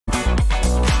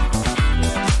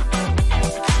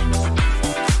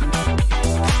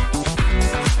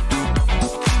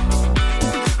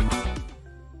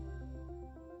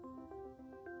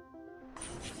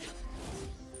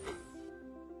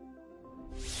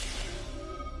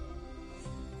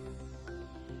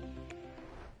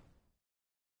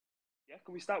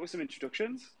can we start with some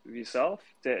introductions of yourself,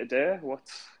 day to day?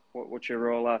 What's your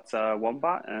role at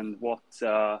Wombat, and what, as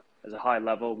a high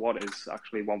level, what is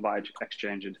actually Wombat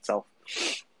Exchange in itself?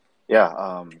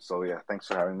 So thanks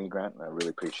for having me, Grant. I really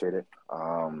appreciate it.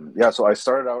 So I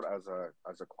started out as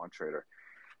a quant trader,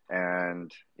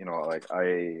 and like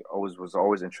I always was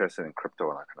always interested in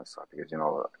crypto and that kind of stuff because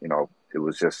it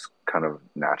was just kind of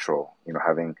natural,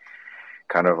 having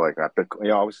kind of like that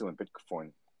Bitcoin. Obviously when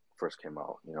Bitcoin first came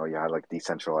out, you had like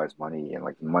decentralized money and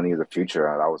like money of the future,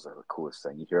 and that was like the coolest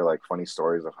thing. You hear like funny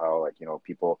stories of how like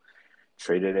people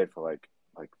traded it for like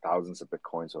thousands of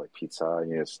bitcoins or like pizza,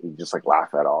 and you just like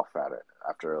laugh off at it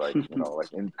after like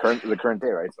like in the current day,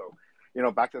 right? So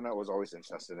back then I was always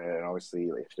interested in it, and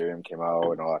obviously like, Ethereum came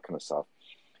out and all that kind of stuff.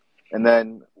 And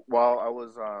then while I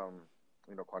was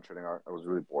quant trading, I was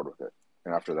really bored with it.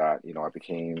 And after that,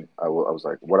 I was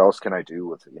like, what else can I do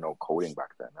with coding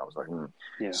back then? I was like,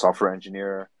 Yeah. software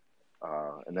engineer,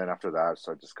 and then after that,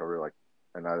 so I discovered like,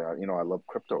 and I love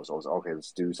crypto, so I was like, okay,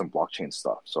 let's do some blockchain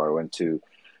stuff. So I went to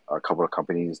a couple of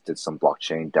companies, did some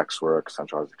blockchain, DEX work,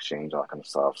 centralized exchange, all that kind of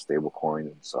stuff, stable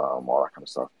coins, all that kind of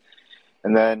stuff.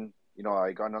 And then,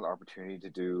 I got another opportunity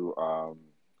to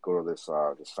go to this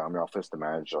family office to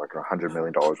manage like $100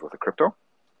 million worth of crypto.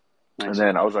 Nice. And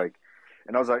then I was like,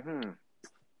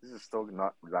 this is still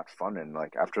not that fun. And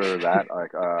like after that,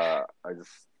 like I just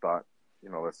thought,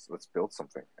 let's build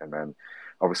something. And then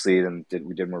obviously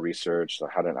we did more research.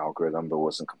 I had an algorithm that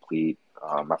wasn't complete.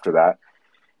 After that,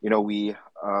 we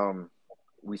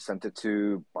sent it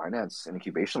to Binance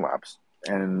Incubation Labs.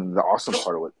 And the awesome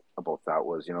part about that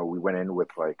was, we went in with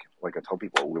like I tell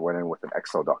people, we went in with an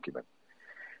Excel document.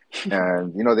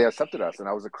 And they accepted us, and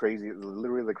that was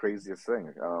literally the craziest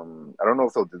thing. I don't know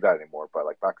if they'll do that anymore, but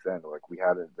like back then, like we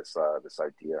had this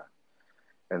idea,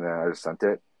 and then I just sent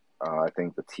it. I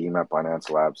think the team at Binance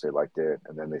Labs, they liked it,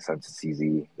 and then they sent it to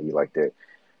CZ, he liked it,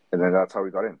 and then that's how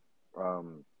we got in.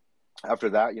 After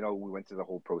that, we went through the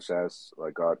whole process.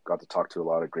 Like got to talk to a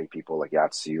lot of great people, like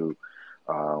Yatsu,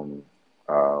 um,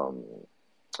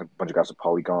 a bunch of guys at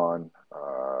Polygon,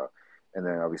 and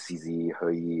then obviously CZ,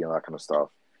 Hui, and that kind of stuff.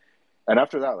 And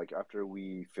after that, like after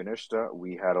we finished,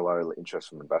 we had a lot of interest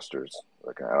from investors,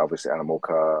 like obviously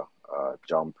Animoca,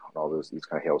 Jump, and all these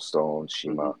kind of Hailstones,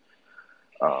 Shima.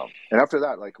 And after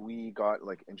that, like we got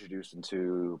like introduced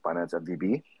into Binance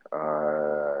MVB,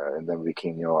 and then we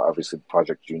became, obviously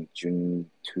Project June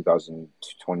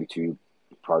 2022,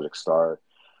 Project Star,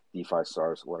 DeFi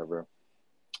Stars, whatever.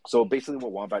 So basically,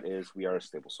 what Wombat is, we are a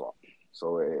stable swap.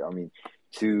 So I mean,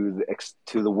 to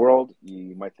the world,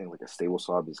 you might think like a stable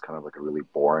swap is kind of like a really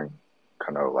boring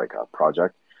kind of like a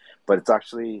project, but it's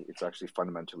actually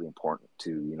fundamentally important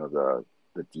to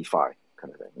the DeFi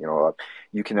kind of thing.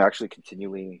 You can actually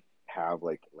continually have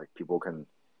like people can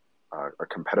are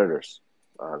competitors.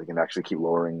 They can actually keep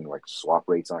lowering like swap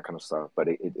rates and that kind of stuff, but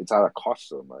it's at a cost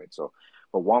to them, right? So,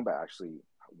 but Wombat actually,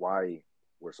 why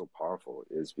we're so powerful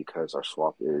is because our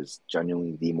swap is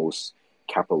genuinely the most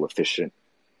capital efficient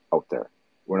out there.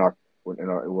 We're not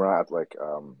at like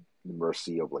the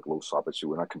mercy of like low swap rates.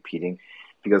 We're not competing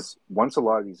because once a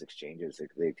lot of these exchanges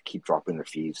they keep dropping their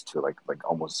fees to like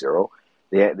almost zero,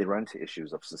 they run into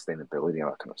issues of sustainability and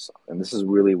that kind of stuff. And this is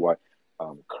really what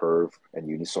Curve and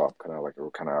Uniswap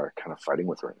we're kind of fighting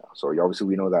with right now. So obviously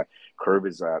we know that Curve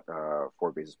is at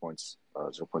 4 basis points,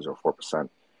 0.04%.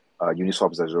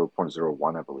 Uniswap is at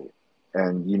 0.01, I believe.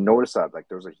 And you notice that like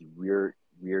there's a weird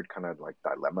kind of like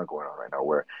dilemma going on right now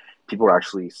where people are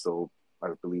actually still, I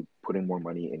believe, putting more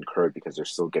money in Curve because they're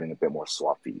still getting a bit more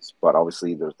swap fees. But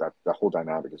obviously there's that whole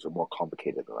dynamic is more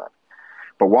complicated than that.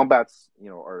 But Wombat's,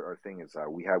 our thing is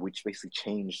that we basically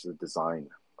changed the design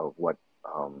of what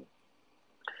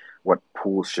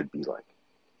pools should be like.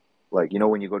 Like,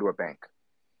 when you go to a bank,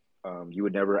 you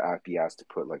would never be asked to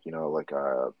put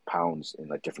pounds in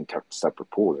like different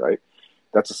separate pools, right?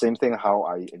 That's the same thing how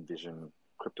I envision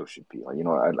crypto should be. Like,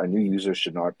 a new user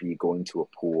should not be going to a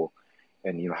pool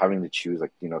and having to choose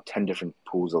like 10 different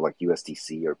pools of like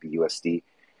USDC or BUSD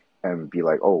and be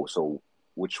like, oh, so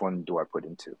which one do I put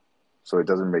into? So it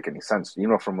doesn't make any sense,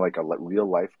 from like a real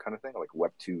life kind of thing, like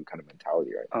Web2 kind of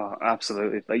mentality, right? Oh,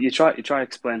 absolutely. Like you try to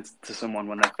explain to someone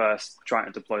when they're first trying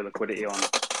to deploy liquidity on,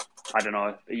 I don't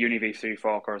know, a UniV3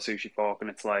 fork or a Sushi fork,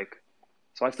 and it's like,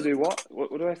 so I have to do what?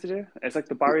 What do I have to do? It's like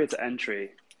the barrier to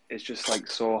entry is just like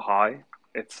so high.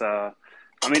 It's I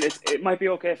mean, it might be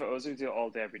okay for us who do it all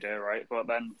day every day, right? But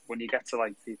then when you get to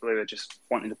like people who are just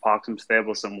wanting to park some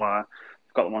stable somewhere,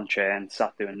 got them on chain,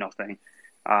 sat doing nothing,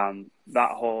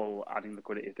 that whole adding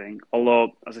liquidity thing.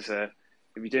 Although, as I say,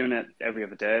 if you're doing it every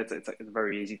other day, it's a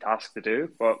very easy task to do.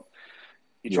 But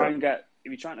you try Yeah. and get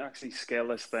if you're trying to actually scale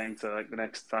this thing to like the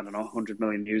next, I don't know, 100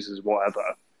 million users,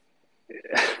 whatever,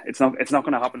 it's not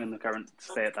going to happen in the current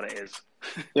state that it is.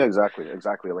 Yeah, exactly,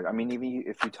 exactly. Like, I mean, even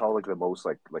if you tell like the most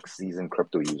like seasoned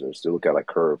crypto users to look at like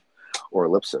Curve or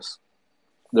Ellipsis,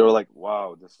 they were like,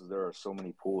 "Wow, there are so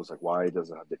many pools. Like, why does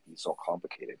it have to be so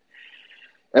complicated?"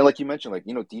 And like you mentioned, like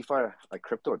DeFi, like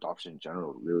crypto adoption in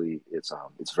general, really, it's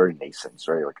very nascent. It's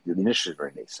very like the industry is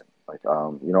very nascent. Like a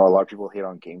lot of people hate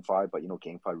on GameFi, but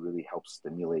GameFi really helps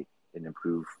stimulate and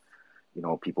improve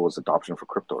people's adoption for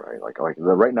crypto, right?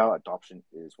 Right now, adoption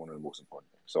is one of the most important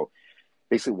things. So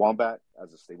basically, Wombat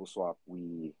as a stable swap,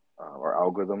 our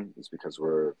algorithm is because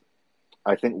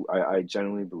I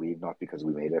genuinely believe, not because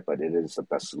we made it, but it is the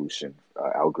best solution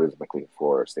algorithmically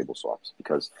for stable swaps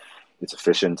because it's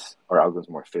efficient. Our algorithm is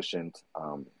more efficient.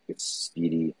 It's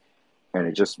speedy, and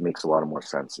it just makes a lot of more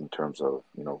sense in terms of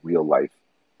real life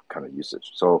kind of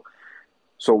usage. So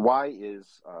why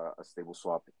is a stable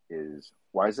swap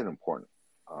why is it important?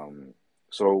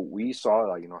 So we saw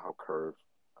how Curve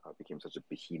became such a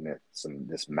behemoth,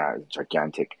 this mad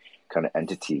gigantic kind of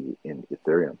entity in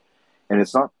Ethereum, and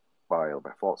it's not by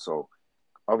fault. So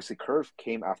obviously Curve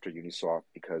came after Uniswap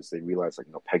because they realized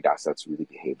pegged assets really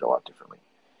behaved a lot differently.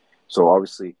 So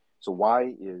obviously,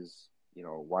 why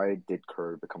did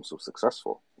Curve become so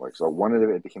successful? One of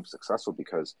it became successful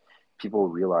because people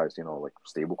realized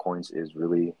stable coins is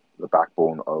really the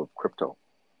backbone of crypto.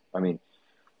 I mean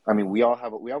we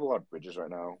have a lot of bridges right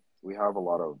now. We have a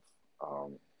lot of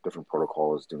different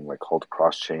protocols doing called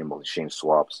cross chain, multi chain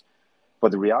swaps.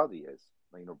 But the reality is,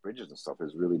 bridges and stuff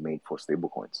is really made for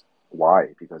stablecoins.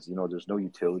 Why? Because there's no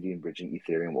utility in bridging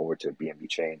Ethereum over to BNB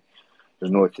chain.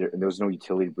 There's no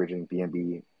utility bridging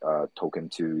BNB token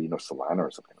to Solana or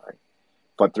something, right?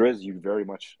 But there is very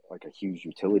much a huge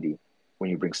utility when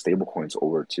you bring stablecoins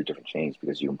over to different chains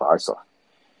because you can buy stuff.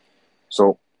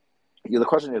 So the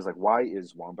question is why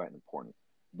is Wombat important?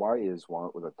 Why is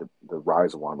the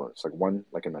rise of Wombat? It's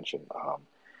like I mentioned,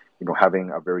 having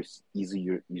a very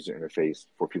easy user interface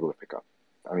for people to pick up.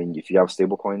 I mean, if you have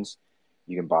stable coins,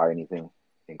 you can buy anything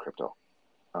in crypto.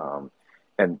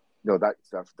 And that's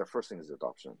the first thing is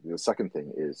adoption. The second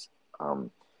thing is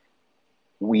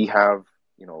we have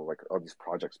all these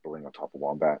projects building on top of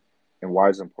Wombat. And why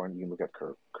is it important? You can look at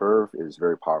Curve. Curve is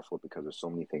very powerful because there's so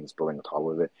many things building on top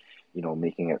of it,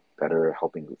 making it better,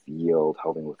 helping with yield,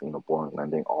 helping with boring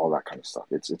lending, all that kind of stuff.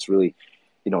 It's really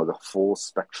the full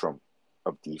spectrum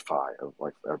of DeFi,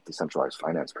 of decentralized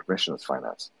finance, permissionless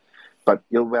finance. But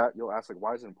you'll ask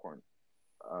why is it important?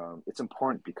 It's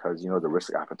important because the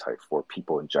risk appetite for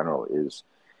people in general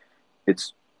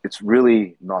it's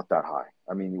really not that high.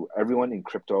 I mean, everyone in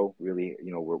crypto really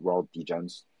we're all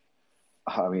degens.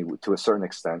 I mean, to a certain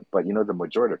extent, but the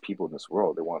majority of people in this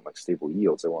world, they want stable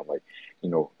yields. They want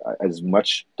as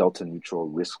much delta neutral,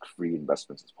 risk free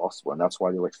investments as possible, and that's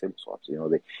why they like stable swaps.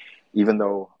 They even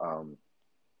though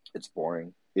it's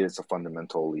boring, it's a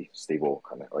fundamentally stable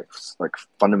kind of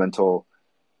fundamental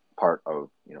part of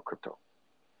crypto.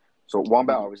 So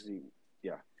Wombat obviously,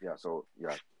 yeah. So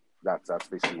yeah, that's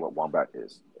basically what Wombat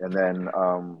is. And then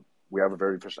we have a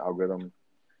very efficient algorithm.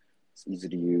 It's easy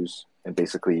to use, and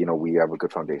basically, we have a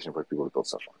good foundation for people to build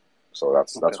stuff on. So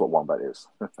that's what Wombat is.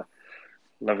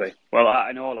 Lovely. Well,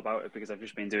 I know all about it because I've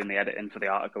just been doing the editing for the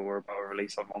article we're about to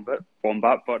release on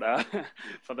Wombat. But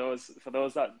for those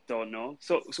that don't know,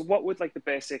 so what would the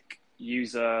basic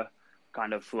user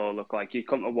kind of flow look like? You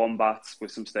come to Wombat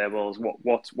with some stables.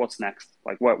 What's next?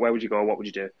 Where would you go? What would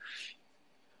you do?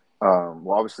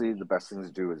 Well, obviously, the best thing to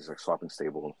do is swapping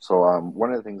stable. So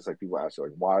one of the things people ask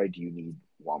why do you need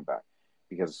Wombat?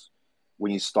 Because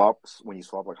when you swap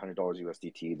 $100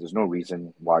 USDT, there's no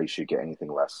reason why you should get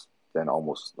anything less than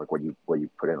almost what you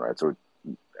put in, right? So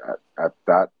at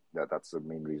that's the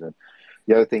main reason.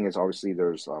 The other thing is obviously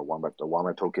there's the Wombat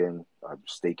token,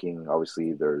 staking.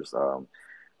 Obviously, there's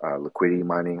liquidity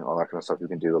mining, all that kind of stuff you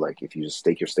can do. If you just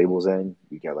stake your stables in,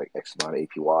 you get X amount of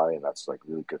APY, and that's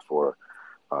really good for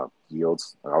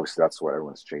yields. And obviously, that's what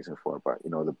everyone's chasing for. But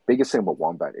the biggest thing about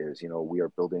Wombat is we are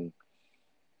building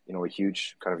a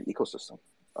huge kind of ecosystem.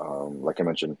 Like I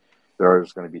mentioned,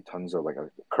 there's going to be tons of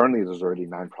currently there's already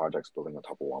 9 projects building on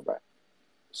top of Wombat.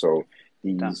 So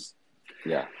these.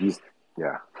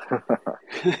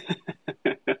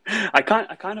 I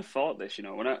kind of thought this,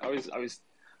 when I was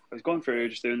going through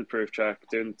just doing the proof check,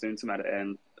 doing some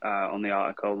editing on the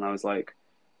article, and I was like,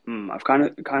 I've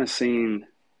kind of seen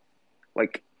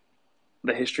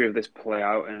the history of this play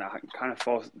out, and I can kind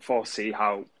of foresee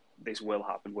how this will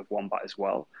happen with Wombat as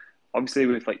well. Obviously,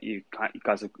 with you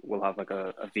guys will have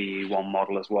a VE1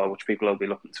 model as well, which people will be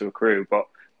looking to accrue. But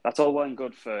that's all well and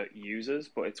good for users,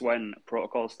 but it's when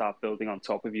protocols start building on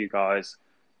top of you guys,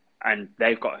 and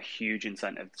they've got a huge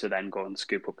incentive to then go and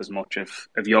scoop up as much of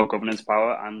your governance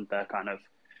power and their kind of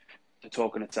the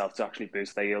token itself to actually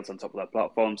boost their yields on top of their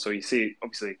platform. So you see,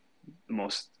 obviously, the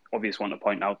most obvious one to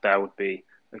point out there would be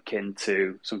akin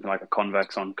to something like a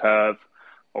convex on Curve,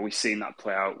 or we've seen that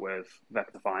play out with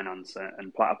Vector Finance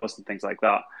and Platypus and things like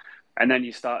that. And then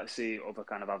you start to see other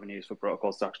kind of avenues for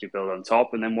protocols to actually build on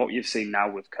top. And then what you've seen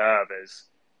now with Curve is,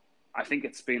 I think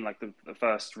it's been like the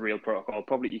first real protocol.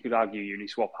 Probably you could argue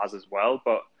Uniswap has as well,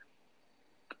 but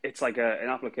it's like an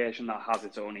application that has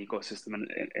its own ecosystem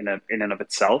in and of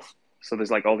itself. So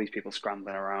there's like all these people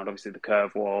scrambling around, obviously the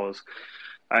curve wars,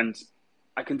 and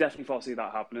I can definitely foresee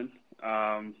that happening.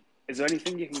 Is there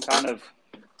anything you can kind of,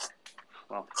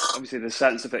 well, obviously there's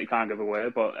certain stuff that you can't give away,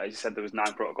 but as you said, there was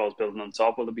 9 protocols building on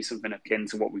top. Will there be something akin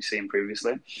to what we've seen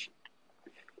previously?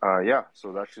 Yeah.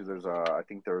 So actually, I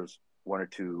think there's one or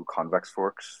two convex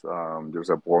forks. There's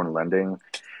a Born Lending.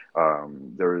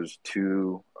 There's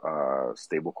two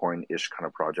stablecoin ish kind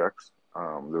of projects.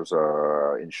 There's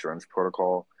a insurance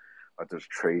protocol. There's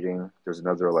trading. There's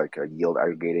another like a yield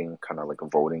aggregating kind of like a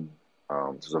voting.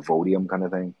 There's a Vodium kind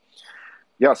of thing.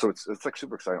 Yeah, so it's like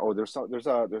super exciting. Oh, there's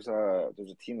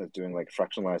a team that's doing like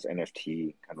fractionalized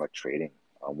NFT kind of like trading.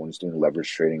 One's doing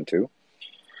leverage trading too.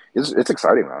 It's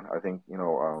exciting, man. I think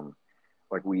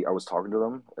like I was talking to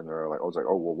them and they're like, I was like,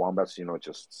 oh well, Wombat's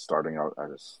just starting out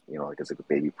as like it's like a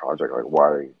baby project. Like, why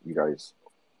are you guys?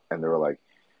 And they were like,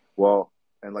 well,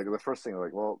 and like the first thing,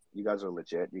 like, well, you guys are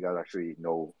legit. You guys actually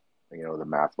know the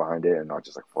math behind it and not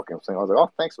just like fucking saying. I was like,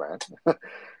 oh, thanks, man.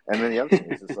 And then the other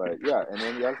thing is just like, yeah. And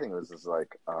then the other thing was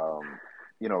like,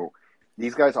 you know,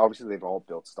 these guys obviously they've all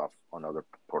built stuff on other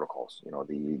protocols.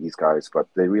 These guys, but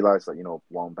they realize that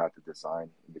Wombat the design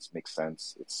it makes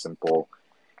sense. It's simple.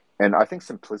 And I think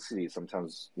simplicity is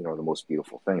sometimes, the most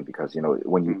beautiful thing because,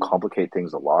 when you complicate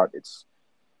things a lot, it's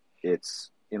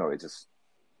just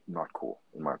not cool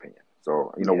in my opinion.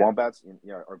 So, Wombats,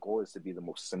 our goal is to be the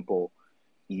most simple,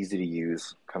 easy to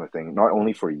use kind of thing, not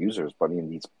only for users, but in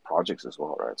these projects as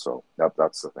well, right? So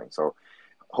that's the thing. So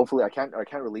hopefully I can't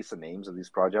release the names of these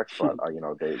projects, but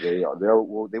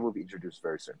they will be introduced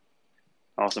very soon.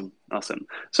 Awesome.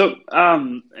 So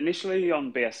initially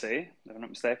on BSC, if I'm not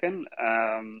mistaken,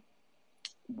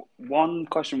 one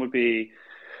question would be,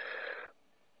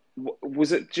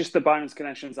 was it just the Binance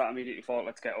connections that immediately thought,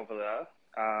 let's get over there?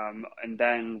 And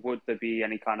then would there be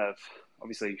any kind of,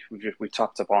 obviously we've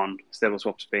talked upon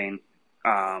Stableswaps being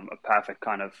a perfect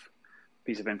kind of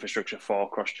piece of infrastructure for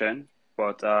cross-chain.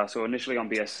 But so initially on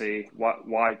BSC,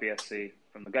 why BSC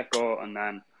from the get-go? And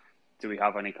then do we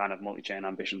have any kind of multi-chain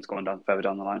ambitions going further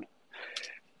down the line?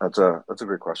 That's a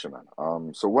great question,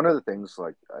 man. So one of the things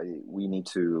like we need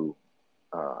to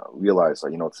realize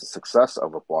that it's the success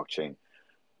of a blockchain,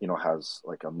 has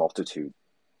like a multitude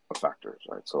of factors,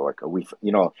 right? So like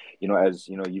as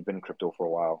you've been in crypto for a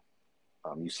while,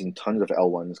 you've seen tons of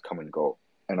L1s come and go,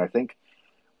 and I think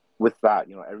with that,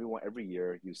 every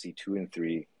year you see two to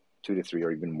three,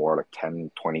 or even more, like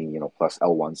 10, 20, plus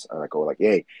L1s that go like,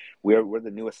 hey, we're the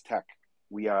newest tech.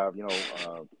 We have,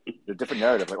 the different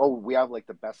narrative, like, oh, we have like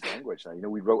the best language.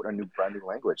 We wrote a brand new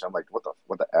language. I'm like, what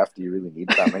the F do you really need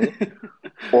that many?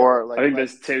 Or like, I think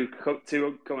there's two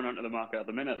coming onto the market at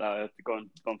the minute that are going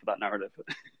for that narrative.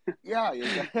 Yeah,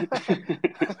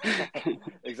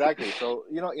 exactly. So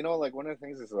like one of the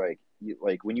things is like,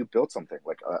 when you build something,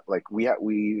 like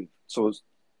we so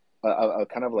a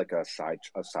kind of like a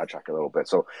sidetrack a little bit.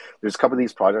 So there's a couple of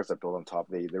these projects that build on top.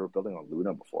 They were building on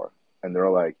Luna before, and they're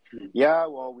like, yeah,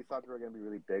 well, we thought they were going to be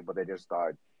really big, but they just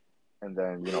died. And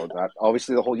then that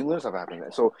obviously the whole Luna stuff happened.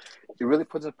 So it really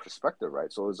puts in perspective,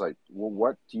 right? So it's like, well,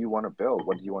 what do you want to build?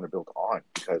 What do you want to build on?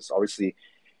 Because obviously,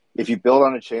 if you build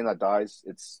on a chain that dies,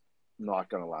 it's not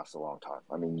going to last a long time.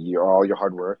 I mean, all your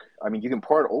hard work. I mean, you can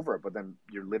pour it over, but then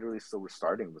you're literally still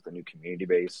restarting with a new community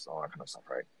base, all that kind of stuff,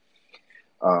 right?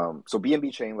 So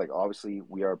BNB chain, like obviously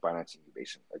we are a Binance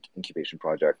incubation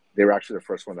project. They were actually the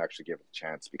first one to actually give it a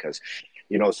chance because,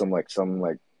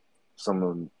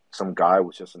 some guy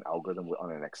with just an algorithm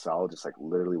on an Excel just like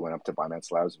literally went up to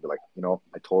Binance Labs and be like,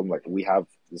 I told him like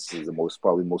this is the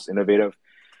probably most innovative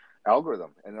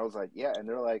algorithm, and I was like, yeah, and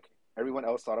they're like, everyone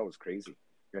else thought I was crazy,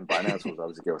 and Binance was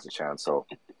obviously give us a chance. So,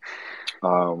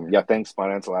 yeah, thanks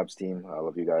Binance Labs team. I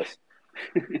love you guys.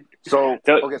 So,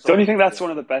 okay, don't you think that's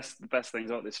one of the best things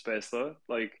about this space, though?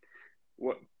 Like,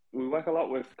 we work a lot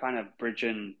with kind of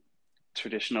bridging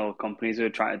traditional companies who are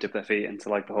trying to dip their feet into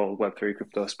like the whole Web3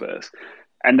 crypto space,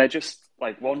 and they're just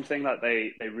like one thing that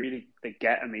they really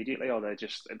get immediately, or they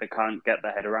can't get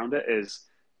their head around it is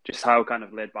just how kind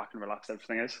of laid back and relaxed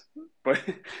everything is. But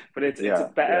it's a Yeah,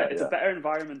 better yeah, it's a yeah. better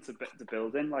environment to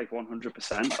build in, like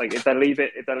 100%. Like if they're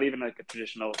leaving like a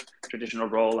traditional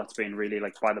role that's been really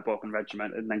like by the book and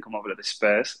regimented, and then come over to this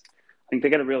space, I think they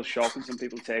get a real shock, and some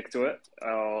people take to it,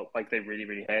 or like they really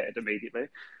really hate it immediately.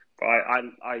 But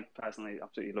I personally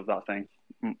absolutely love that thing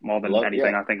more I than love, yeah,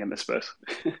 anything I think in this space.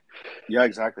 yeah,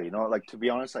 exactly. You know, like to be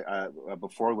honest, like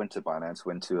before I went to Binance,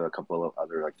 went to a couple of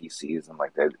other like VCs, and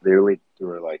like they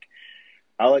were like,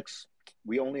 Alex,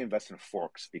 we only invest in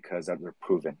forks because that they're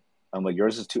proven. I'm like,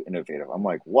 yours is too innovative. I'm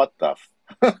like, what the?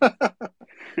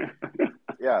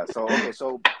 Yeah. So okay.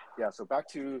 So yeah. So back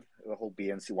to the whole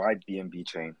BNC. Why BNB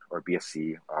chain or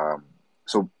BSC?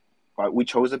 So we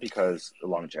chose it because the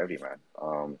longevity,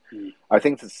 man. I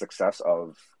think the success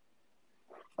of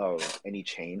any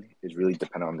chain is really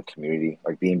dependent on the community.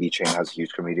 Like BNB chain has a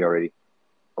huge community already.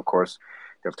 Of course,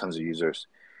 they have tons of users.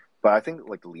 But I think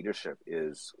like the leadership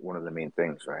is one of the main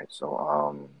things, right?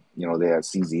 So, you know, they have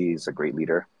CZ is a great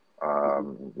leader.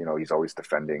 You know, he's always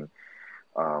defending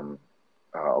um,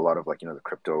 a lot of like, you know, the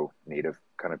crypto native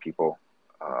kind of people.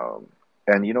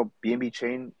 And you know, BNB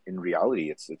chain in reality,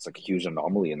 it's like a huge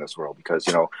anomaly in this world because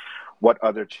you know, what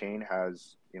other chain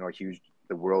has you know a huge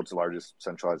the world's largest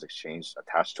centralized exchange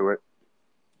attached to it?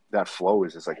 That flow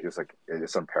is just like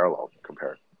it's unparalleled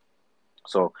compared.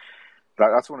 So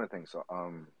that's one of the things. So,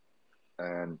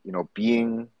 and you know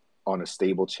being on a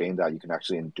stable chain that you can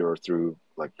actually endure through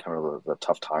like kind of the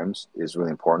tough times is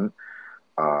really important,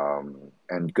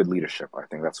 and good leadership. I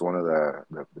think that's one of the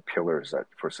pillars that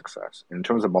for success in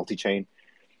terms of multi-chain.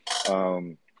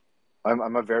 um,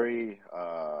 I'm a very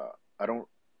I don't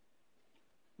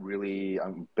really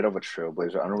I'm a bit of a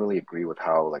trailblazer. I don't really agree with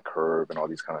how like Curve and all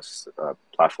these kind of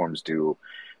platforms do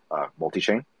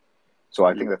multi-chain. So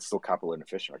I think that's still capital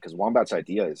inefficient, right? Because Wombat's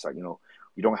idea is like, you know,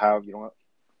 you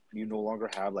no longer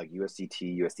have like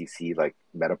USDT, USDC like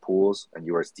meta pools and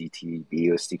USDT,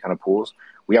 BUSD kind of pools.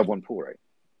 We have one pool, right?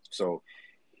 So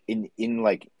in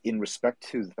respect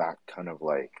to that kind of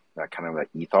like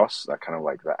ethos, that kind of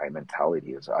like that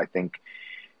mentality is, I think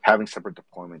having separate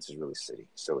deployments is really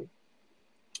silly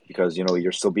because you know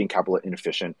you're still being capital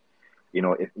inefficient. You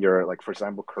know, if you're like for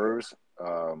example, Curves,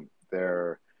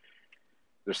 their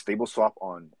stable swap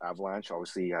on Avalanche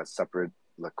obviously has separate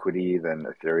liquidity than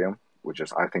Ethereum, which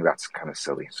is I think that's kind of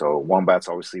silly. So Wombats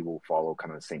obviously will follow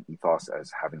kind of the same ethos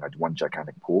as having like one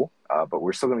gigantic pool, but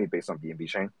we're still going to be based on BNB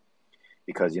chain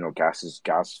because you know gas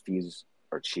fees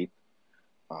are cheap,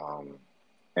 um,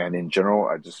 and in general,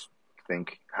 I just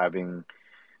think having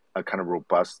a kind of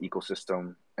robust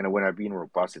ecosystem, and when I mean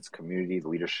robust, it's community, the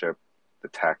leadership, the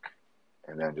tech,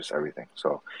 and then just everything.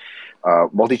 So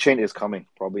multi-chain is coming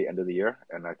probably end of the year,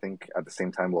 and I think at the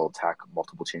same time we'll attack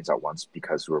multiple chains at once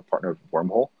because we're partnered with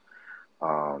Wormhole.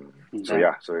 So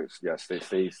Yeah. yeah, stay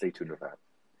tuned with that.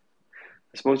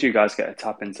 I suppose you guys get to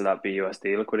tap into that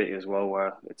BUSD liquidity as well,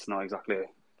 where it's not exactly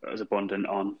as abundant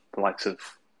on the likes of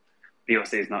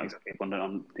BUSD is not exactly abundant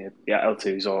on the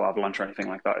L2s or Avalanche or anything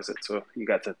like that, is it? So you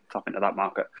get to tap into that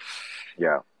market.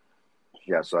 Yeah,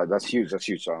 yeah. So that's huge. That's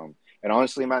huge. And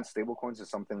honestly, man, stablecoins is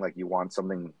something like you want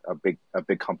something a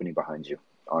big company behind you.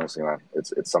 Honestly, man,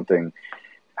 it's something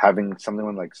having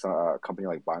something like a company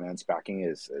like Binance backing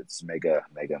it's mega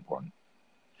important.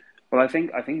 Well, I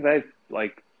think they've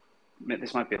like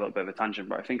this might be a little bit of a tangent,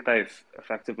 but I think they've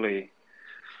effectively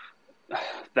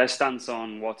their stance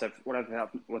on whatever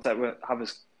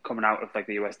is coming out of like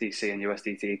the USDC and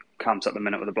USDT camps at the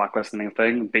minute with the blacklisting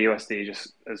thing. BUSD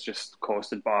just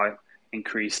caused by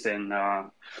increased in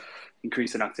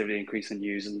activity, increase in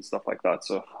users and stuff like that.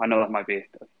 So I know that might be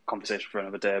a conversation for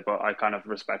another day, but I kind of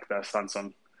respect their stance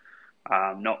on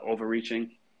not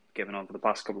overreaching, given over the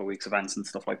past couple of weeks events and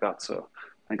stuff like that. So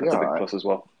I think that's a big Yeah, plus as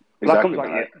well. But that comes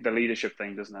exactly, back man. to the leadership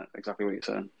thing, doesn't it? Exactly what you're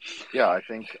saying. Yeah, I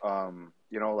think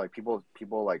you know, like people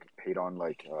like hate on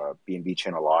like BNB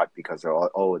chain a lot because they're all,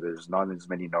 oh, there's not as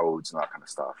many nodes and that kind of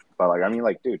stuff. But like I mean,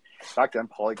 like, dude, back then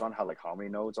Polygon had like how many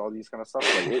nodes, all these kind of stuff.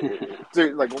 Like,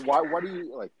 dude, like why do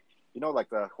you like, you know, like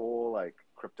the whole like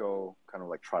crypto kind of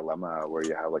like trilemma where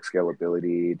you have like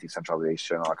scalability,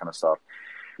 decentralization, all that kind of stuff.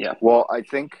 Yeah. Well, I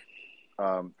think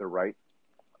they're right,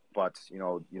 but you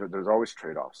know, there's always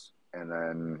trade offs, and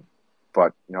then,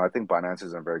 but you know, I think Binance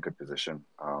is in a very good position.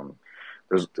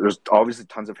 There's obviously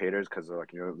tons of haters because they're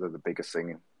like you know they're the biggest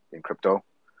thing in crypto,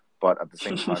 but at the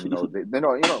same time, you know they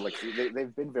know like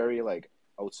they've been very like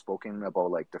outspoken about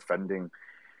like defending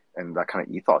and that kind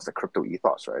of ethos, the crypto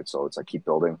ethos, right? So it's like keep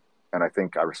building, and I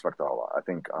think I respect that a lot. I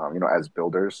think you know as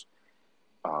builders,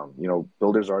 you know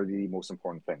builders are the most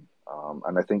important thing,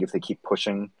 and I think if they keep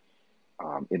pushing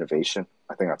innovation.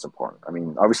 I think that's important. I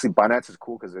mean, obviously Binance is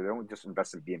cool because they don't just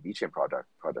invest in BNB chain projects,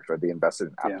 right? They invested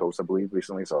in Yeah. Aptos, I believe,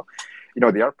 recently. So,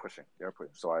 they are pushing.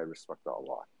 So I respect that a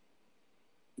lot.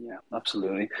 Yeah,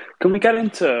 absolutely. Can we get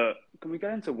into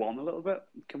one a little bit?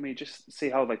 Can we just see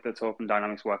how like the token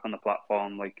dynamics work on the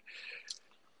platform? Like,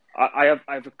 I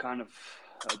have a kind of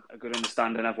a good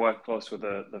understanding. I've worked close with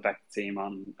the Vector team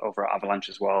on over at Avalanche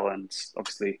as well, and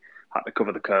obviously had to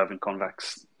cover the curve and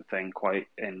convex thing quite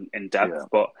in depth. Yeah.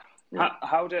 But Yeah.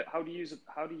 how do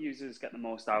users get the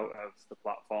most out of the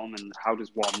platform, and how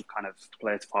does one kind of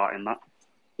play its part in that?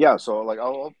 Yeah. So like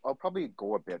I'll probably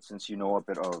go a bit since you know a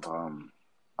bit of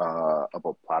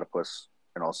about platypus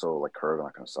and also like curve and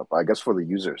that kind of stuff. But I guess for the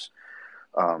users,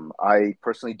 I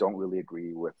personally don't really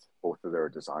agree with both of their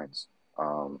designs.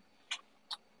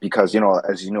 Because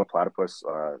as you know, platypus,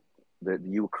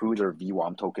 you accrue their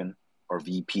VWAM token or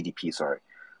VPDP, sorry,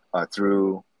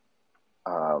 through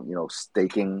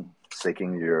staking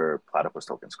your platypus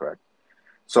tokens, correct?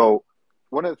 So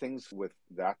one of the things with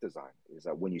that design is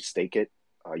that when you stake it,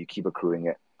 you keep accruing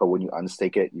it, but when you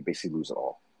unstake it, you basically lose it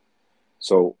all.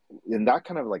 So in that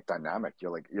kind of like dynamic,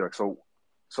 you're like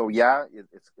so yeah,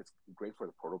 it's great for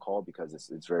the protocol because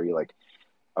it's very like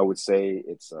I would say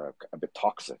it's a bit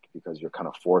toxic because you're kind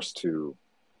of forced to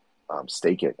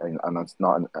stake it and that's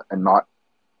not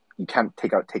you can't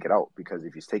take it out because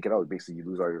if you take it out, basically you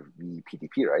lose all your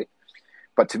VPDP, right?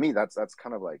 But to me, that's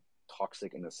kind of like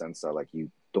toxic in the sense that like you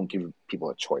don't give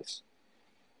people a choice.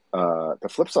 The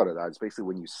flip side of that is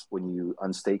basically when you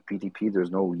unstake PTP,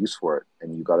 there's no use for it,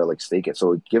 and you gotta like stake it.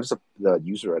 So it gives the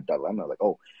user a dilemma, like,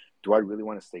 oh, do I really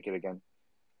want to stake it again?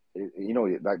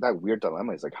 That weird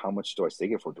dilemma is like, how much do I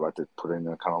stake it for? Do I have to put it in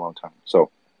a kind of long time? So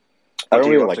I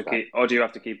don't really like that. Do you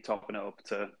have to keep topping it up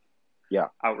to Yeah,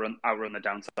 outrun the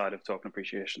downside of token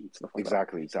appreciation and stuff like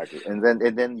exactly. And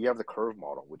then you have the curve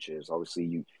model, which is obviously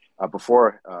you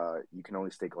before you can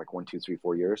only stake like 1, 2, 3,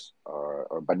 4 years,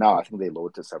 but now I think they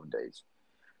lowered to 7 days.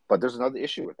 But there's another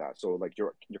issue with that. So like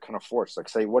you're kind of forced. Like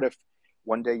say, what if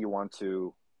one day you want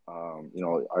to,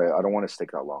 I don't want to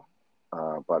stake that long,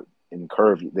 but in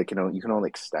Curve you can only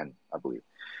extend, I believe.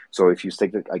 So if you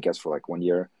stake it, I guess for like 1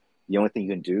 year, the only thing you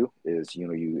can do is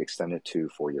you extend it to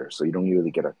 4 years. So you don't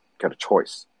really get a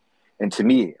choice. And to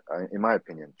me, in my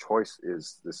opinion, choice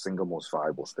is the single most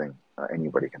valuable thing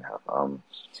anybody can have.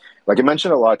 Like I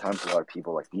mentioned a lot of times, a lot of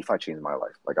people like DeFi changed my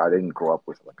life. Like I didn't grow up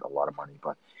with like a lot of money,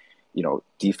 but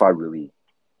DeFi really,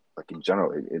 like in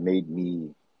general, it made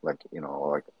me like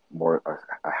like more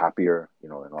happier,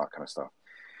 and all that kind of stuff.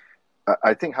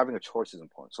 I think having a choice is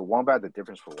important. So Wombat, the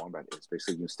difference for Wombat is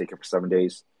basically you stake it for 7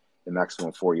 days, the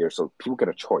maximum 4 years. So people get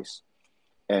a choice.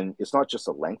 And it's not just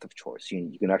a length of choice.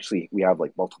 You can actually, we have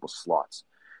like multiple slots.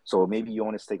 So maybe you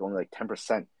want to stake only like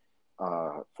 10%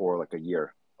 for like a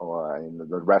year, and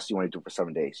the rest you want to do for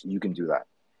 7 days. You can do that.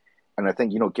 And I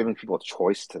think, giving people a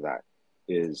choice to that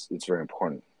it's very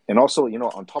important. And also,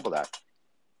 on top of that,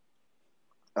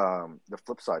 the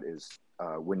flip side is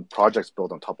when projects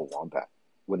build on top of Wombat,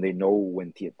 when they know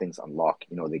when things unlock,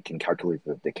 they can calculate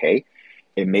the decay.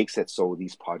 It makes it so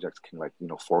these projects can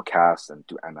forecast and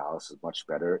do analysis much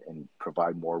better and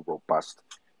provide more robust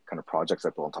kind of projects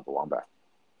that build on top of Wombat.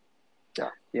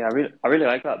 Yeah, I really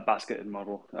like that basketed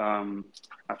model.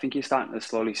 I think you're starting to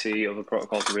slowly see other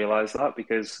protocols realize that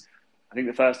because I think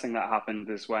the first thing that happened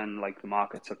is when like the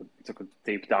market took a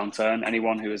deep downturn.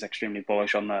 Anyone who was extremely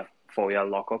bullish on the 4 year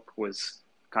lockup was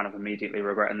kind of immediately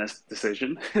regretting this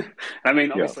decision. I mean,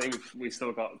 Yeah. obviously we've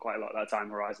still got quite a lot of that time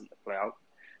horizon to play out,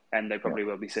 and they probably Yeah.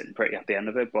 will be sitting pretty at the end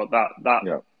of it. But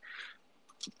Yeah.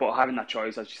 but having that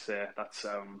choice, as you say, that's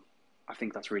I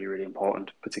think that's really, really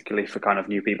important, particularly for kind of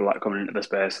new people that are coming into the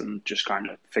space and just kind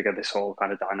of figure this whole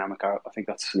kind of dynamic out. I think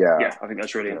that's I think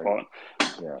that's really important.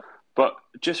 Yeah. But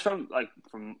just from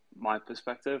my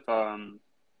perspective,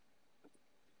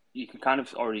 you can kind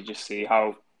of already just see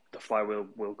how the flywheel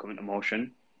will come into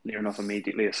motion near enough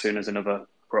immediately as soon as another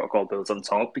protocol builds on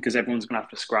top, because everyone's going to have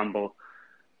to scramble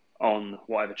on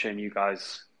whatever chain you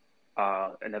guys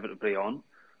are inevitably on.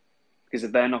 Because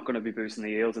if they're not going to be boosting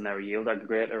the yields and they're a yield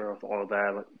aggregator, or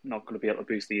they're not going to be able to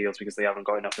boost the yields because they haven't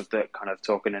got enough of the kind of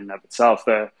token in and of itself,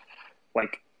 they're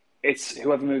like, it's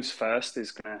whoever moves first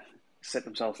is going to set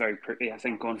themselves very pretty, I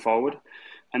think, going forward.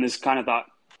 And there's kind of that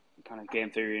kind of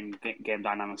game theory and game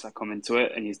dynamics that come into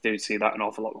it, and you do see that an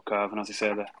awful lot with Curve. And as I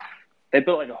say, they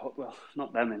built like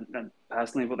not them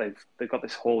personally, but they've got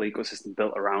this whole ecosystem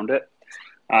built around it.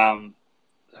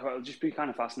 So it'll just be kind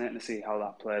of fascinating to see how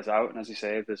that plays out. And as you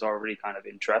say, there's already kind of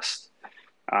interest,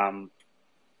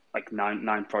 like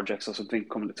nine projects or something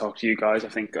coming to talk to you guys. I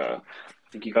think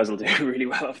think you guys will do really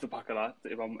well off the back of that,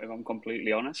 if I'm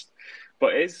completely honest.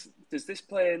 But does this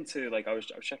play into, like, I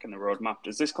was checking the roadmap?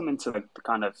 Does this come into like the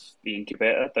kind of the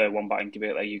incubator, the Wombat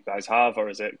incubator that you guys have, or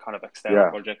is it kind of external Yeah,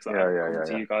 projects that yeah, are yeah, coming yeah,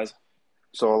 to yeah. you guys?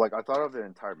 So like I thought of the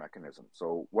entire mechanism.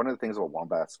 So one of the things about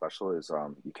Wombat special is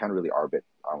you can't really arbit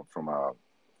from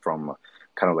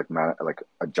kind of like like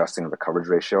adjusting the coverage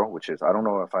ratio, which is I don't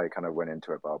know if I kind of went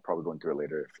into it, but I'll probably go into it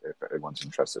later if anyone's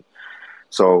interested.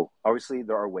 So obviously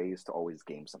there are ways to always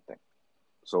game something.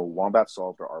 So Wombat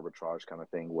solved our arbitrage kind of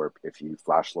thing, where if you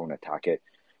flash low and attack it,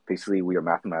 basically we are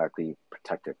mathematically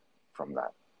protected from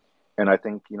that. And I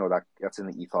think that's in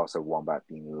the ethos of Wombat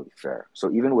being really fair.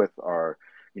 So even with our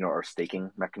our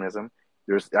staking mechanism,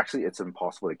 there's actually it's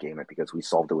impossible to game it because we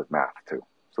solved it with math too.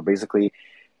 So basically,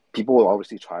 people will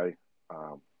obviously try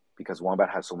because Wombat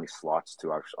has so many slots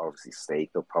to obviously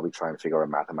stake. They'll probably try and figure out a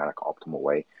mathematical optimal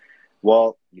way.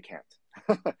 Well, you can't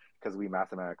because we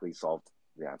mathematically solved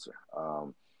the answer.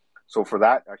 So for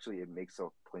that, actually, it makes the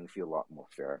playing field a lot more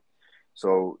fair.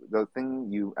 So the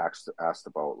thing you asked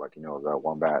about, like the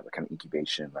Wombat, the kind of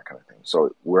incubation, that kind of thing.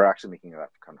 So we're actually making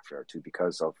that kind of fair too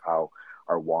because of how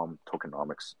our WOM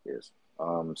tokenomics is.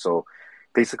 So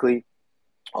basically,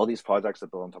 all these projects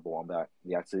that build on top of Wombat,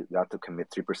 they have to commit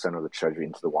 3% of the treasury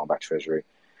into the Wombat treasury.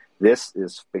 This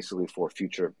is basically for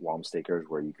future WOM stakers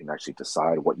where you can actually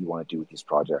decide what you want to do with these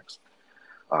projects.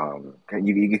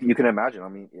 You can imagine. I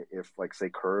mean, if like say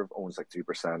Curve owns like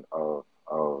 3% of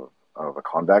a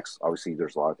convex, obviously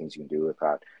there's a lot of things you can do with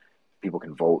that. People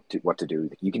can vote what to do.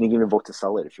 You can even vote to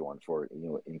sell it if you want for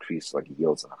increase like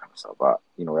yields and that kind of stuff. But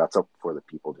that's up for the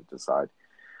people to decide.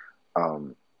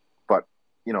 But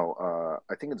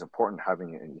I think it's important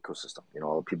having an ecosystem.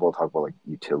 People talk about like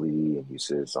utility and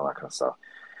uses, all that kind of stuff.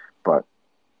 But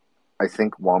I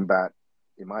think Wombat,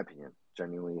 in my opinion,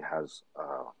 genuinely has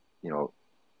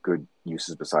good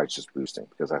uses besides just boosting.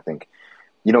 Because I think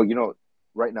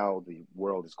right now the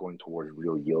world is going towards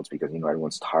real yields because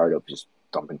everyone's tired of just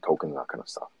dumping tokens and that kind of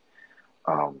stuff.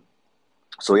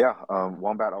 So yeah,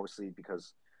 Wombat obviously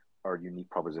because our unique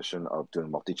proposition of doing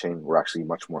multi-chain, we're actually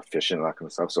much more efficient and that kind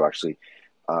of stuff. So actually,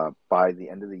 by the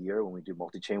end of the year when we do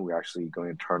multi-chain, we're actually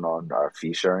going to turn on our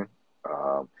fee sharing.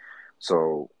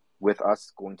 So with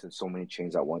us going to so many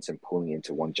chains at once and pulling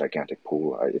into one gigantic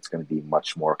pool, it's going to be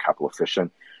much more capital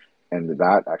efficient. And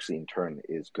that actually in turn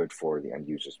is good for the end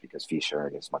users because fee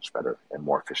sharing is much better and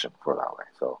more efficient for that way.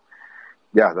 So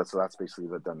yeah, that's basically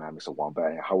the dynamics of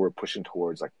Wombat and how we're pushing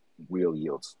towards like real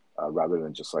yields rather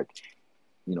than just like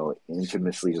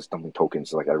infamously just dumping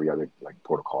tokens like every other like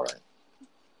protocol, right?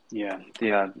 Yeah,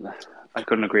 I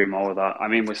couldn't agree more with that. I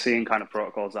mean, we're seeing kind of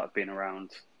protocols that have been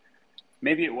around.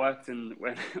 Maybe it worked in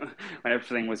when when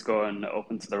everything was going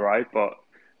up and to the right, but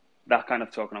that kind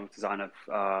of tokenomic design of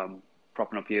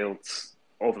propping up yields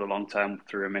over the long term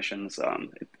through emissions, I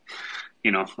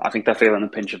think they're feeling the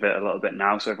pinch of it a little bit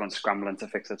now. So everyone's scrambling to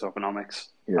fix their tokenomics.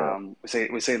 Yeah.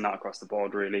 We're seeing that across the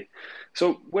board, really.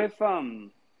 So with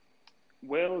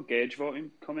will gauge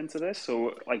voting come into this?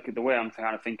 So like the way I'm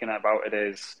kind of thinking about it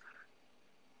is,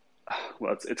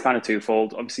 well, it's kind of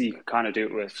twofold. Obviously, you can kind of do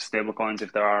it with stablecoins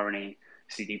if there are any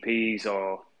CDPs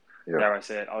or, Yeah. dare I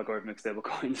say it, algorithmic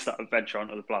stablecoins that venture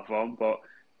onto the platform. But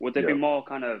would there be Yeah. more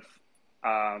kind of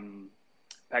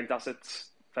pegged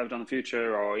assets further on the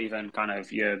future, or even kind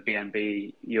of your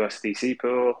BNB USDC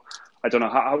pool? I don't know.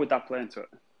 How would that play into it?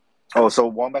 Oh, so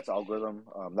Wombat's algorithm.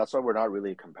 That's why we're not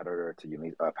really a competitor to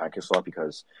PancakeSwap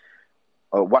because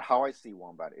how I see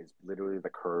Wombat is literally the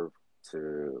curve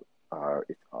to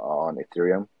on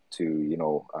Ethereum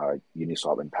to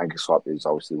Uniswap, and PancakeSwap is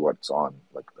obviously what's on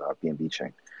like BNB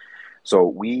chain. So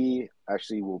we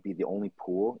actually will be the only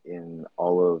pool in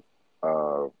all of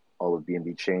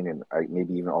BNB chain and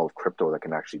maybe even all of crypto that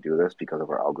can actually do this because of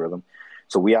our algorithm.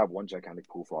 So we have one gigantic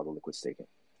pool for all the liquid staking.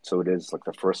 So it is like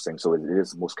the first thing. So it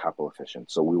is most capital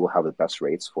efficient. So we will have the best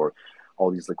rates for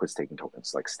all these liquid staking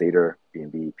tokens like Stater,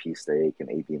 BNB, P Stake, and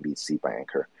ABNB Seed by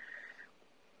Anchor.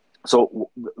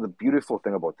 So the beautiful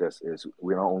thing about this is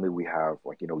we not only we have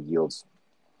like yields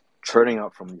churning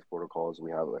out from these protocols,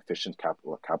 we have efficient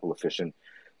capital efficient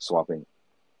swapping.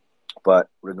 But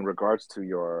in regards to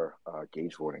your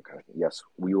gauge voting kind of thing, yes,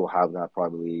 we will have that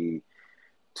probably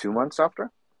 2 months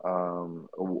after.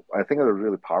 I think the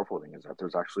really powerful thing is that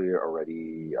there's actually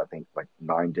already, I think, like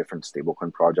 9 different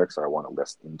stablecoin projects that I want to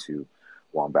list into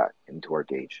Wombat, into our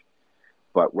gauge.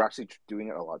 But we're actually doing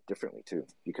it a lot differently too,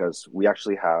 because we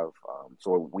actually have,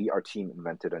 our team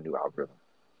invented a new algorithm.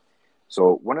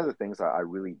 So one of the things that I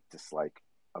really dislike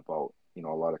about, a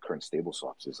lot of current stable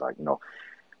swaps is like, they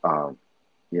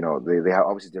have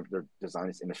obviously their design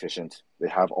is inefficient. They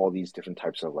have all these different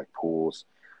types of like pools.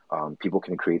 People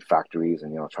can create factories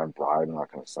and try and bribe and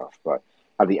that kind of stuff. But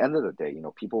at the end of the day,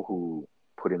 people who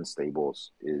put in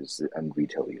stables is the end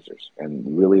retail users,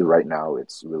 and really right now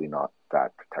it's really not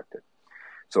that protected.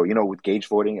 So with gauge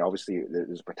voting, obviously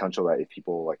there's potential that if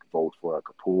people like vote for like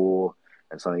a pool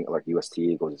and something like UST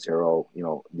goes to zero,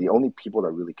 the only people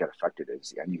that really get affected is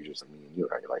the end users, like me and you,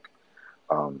 right? Like,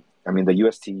 I mean, the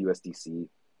UST USDC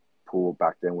pool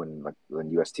back then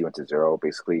when UST went to zero,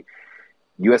 basically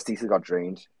USDC got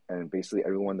drained, and basically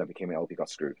everyone that became an LP got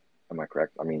screwed. Am I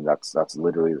correct? I mean, that's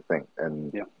literally the thing,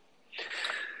 and Yeah.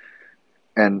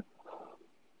 and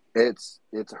it's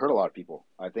hurt a lot of people.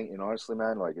 I think, and honestly,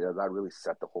 man, like that really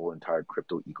set the whole entire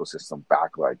crypto ecosystem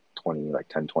back like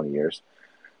 10, 20 years,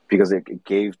 because it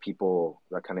gave people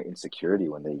that kind of insecurity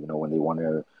when they want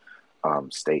to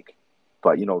stake.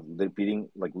 But the beating,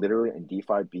 like literally in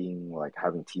DeFi, being like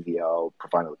having TVL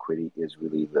providing liquidity is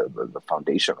really the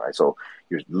foundation, right? So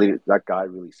that guy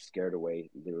really scared away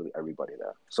literally everybody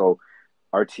there. So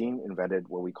our team invented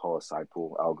what we call a side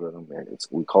pool algorithm, and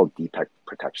we call it deep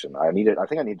protection. I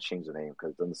think I need to change the name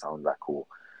because it doesn't sound that cool.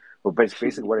 But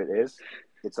basically, what it is,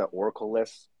 it's an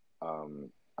oracle-less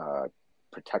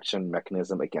protection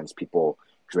mechanism against people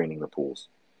draining the pools.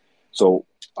 So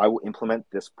I will implement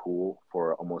this pool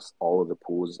for almost all of the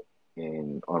pools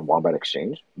on Wombat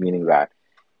Exchange, meaning that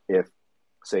if,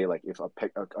 say, like if a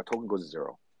token goes to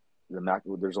zero,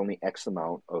 there's only X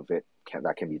amount of it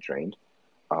that can be drained.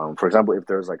 For example, if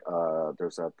there's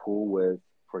a pool with,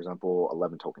 for example,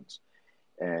 11 tokens,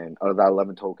 and out of that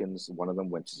 11 tokens, one of them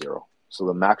went to zero. So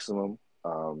the maximum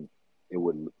it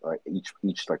would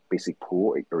each like basic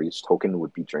pool or each token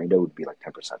would be drained. It would be like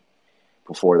 10%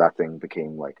 before that thing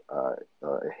became like a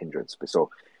hindrance. So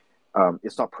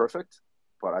it's not perfect,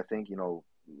 but I think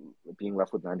being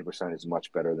left with 90% is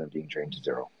much better than being drained to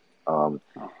zero.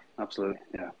 Absolutely,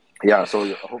 yeah. Yeah, so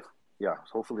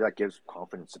hopefully that gives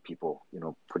confidence to people.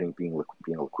 Being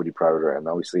a liquidity provider, and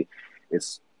obviously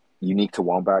it's unique to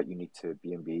Wombat, unique to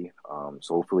BNB.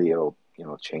 So hopefully it'll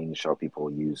change how people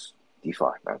use DeFi,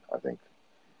 man. I think.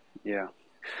 Yeah.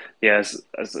 Yeah,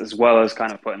 as well as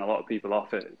kind of putting a lot of people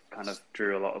off, it kind of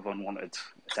drew a lot of unwanted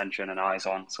attention and eyes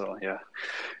on. So yeah,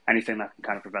 anything that can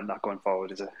kind of prevent that going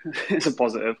forward is a is a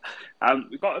positive.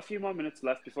 We've got a few more minutes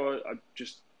left before I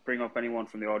just bring up anyone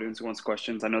from the audience who wants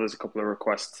questions. I know there's a couple of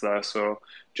requests there, so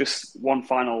just one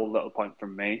final little point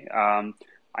from me.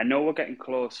 I know we're getting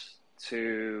close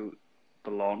to the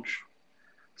launch,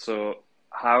 so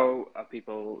how are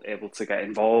people able to get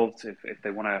involved if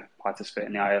they want to participate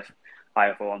in the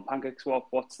IFO on PancakeSwap?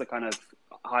 What's the kind of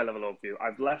high level overview?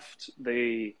 I've left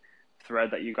the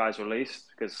thread that you guys released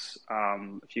because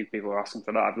a few people are asking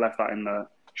for that. I've left that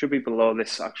should be below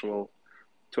this actual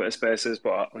Twitter Spaces,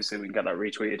 but obviously we can get that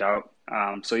retweeted out.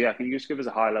 So yeah, can you just give us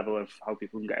a high level of how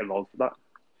people can get involved with that?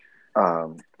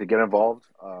 To get involved,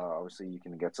 obviously you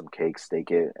can get some cake,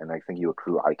 stake it, and I think you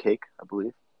accrue iCake, I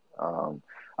believe. I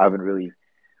haven't really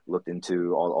looked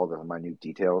into all the minute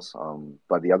details.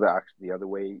 But the other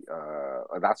way,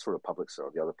 that's for the public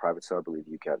sale. The other private sale, I believe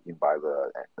you can buy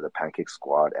the Pancake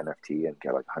Squad NFT and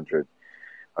get like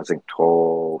I think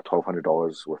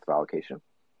 $1,200 worth of allocation,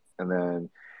 and then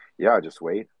yeah, just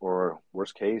wait. Or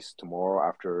worst case, tomorrow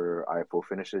after IFO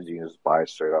finishes, you can just buy it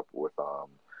straight up with on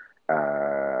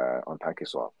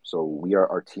PancakeSwap. So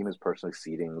our team is personally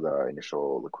seeding the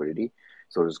initial liquidity,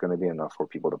 so there's going to be enough for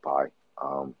people to buy.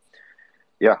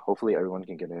 Yeah, hopefully everyone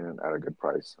can get in at a good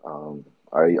price.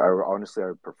 I honestly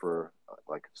I prefer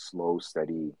like slow,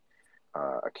 steady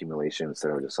accumulation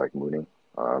instead of just like mooning.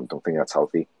 Don't think that's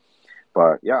healthy.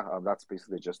 But yeah, that's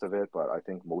basically the gist of it. But I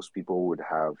think most people would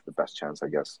have the best chance, I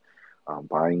guess,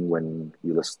 buying when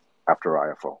you list after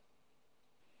IFO.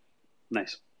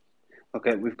 Nice.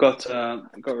 Okay, we've got a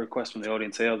request from the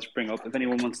audience here. I'll just bring up if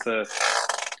anyone wants to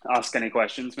ask any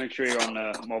questions. Make sure you're on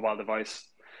a mobile device.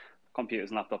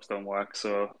 Computers and laptops don't work,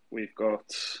 so we've got.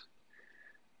 Let's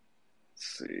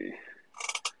see,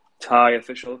 Thai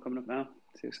official coming up now.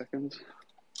 2 seconds.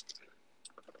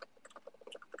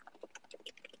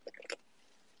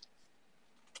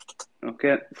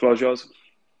 Okay, floor's yours.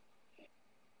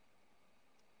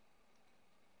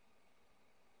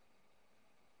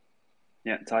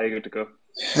 Yeah, Ty, you're good to go.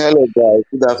 Hello, guys.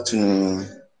 Good afternoon.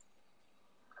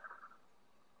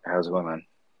 How's it going, man?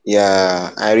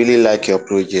 Yeah, I really like your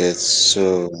project.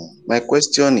 So, my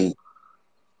question is,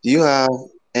 do you have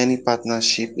any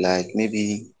partnership, like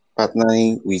maybe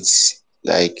partnering with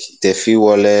like DeFi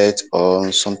wallet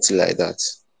or something like that?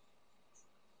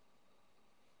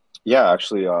 Yeah,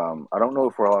 actually, I don't know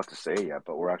if we're allowed to say yet,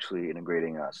 but we're actually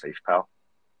integrating SafePal.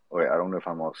 Oh, wait, I don't know if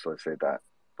I'm allowed to say that,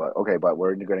 but okay, but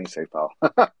we're integrating SafePal.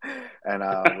 And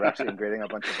we're actually integrating a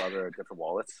bunch of other different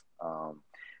wallets.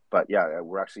 But yeah,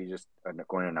 we're actually just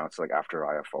going to announce like after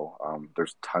IFO.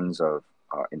 There's tons of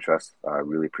interest. I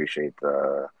really appreciate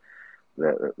the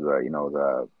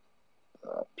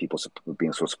people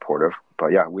being so supportive.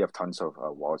 But yeah, we have tons of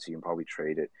wallets. You can probably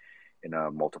trade it in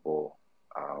multiple.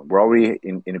 We're already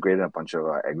integrated a bunch of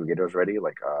aggregators already,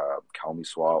 like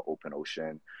Swap, Open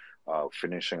Ocean,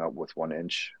 finishing up with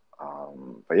 1inch.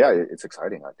 But yeah, it's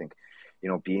exciting. I think,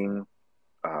 being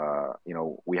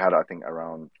we had I think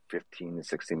around 15 to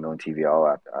 16 million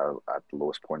TVL at the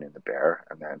lowest point in the bear,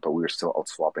 but we were still out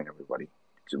swapping everybody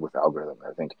with the algorithm.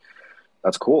 I think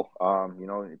that's cool.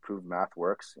 Improved math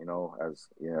works.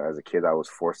 As a kid, I was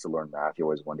forced to learn math. You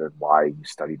always wondered why you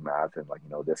studied math, and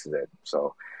this is it.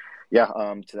 So, yeah.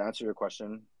 To answer your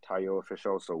question, Tayo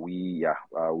official. So we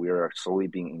are slowly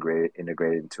being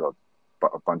integrated into a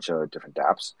bunch of different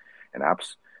dApps and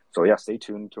apps. So yeah, stay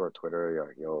tuned to our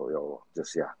Twitter. We'll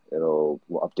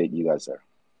update you guys there.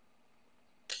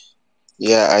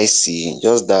 Yeah, I see.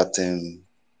 Just that.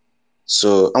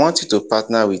 So I want you to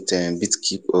partner with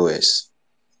BitKeep OS.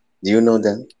 Do you know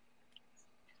them?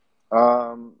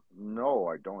 No,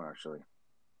 I don't actually.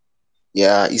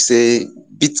 Yeah,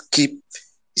 BitKeep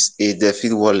is a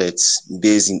DeFi wallet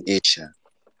based in Asia.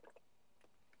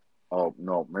 Oh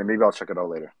no, maybe I'll check it out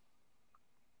later.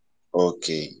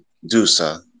 Okay, do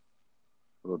sir.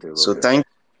 Will do. So thank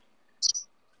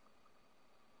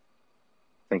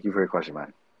you for your question,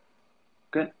 man.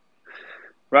 Good.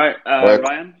 Right,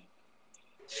 Ryan.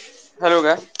 Hello,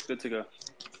 guys. Good to go.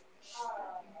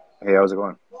 Hey, how's it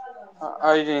going? How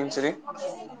are you doing today?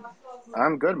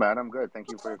 I'm good, man. I'm good. Thank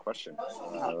you for your question.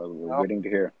 We're waiting to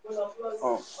hear.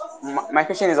 Oh, my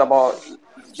question is about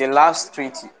the last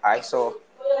tweet I saw.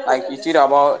 Like you tweet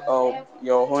about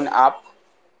your own app.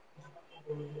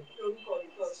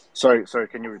 Sorry.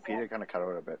 Can you repeat it? Kind of cut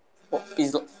out a bit.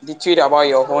 Is the tweet about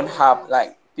your own app?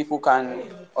 Like people can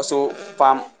also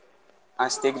farm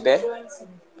and stake there.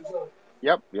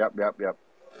 Yep.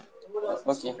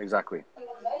 Okay. Exactly.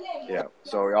 Yeah.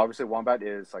 So obviously, Wombat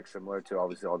is like similar to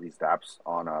obviously all these dApps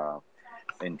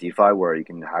in DeFi, where you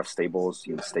can have stables,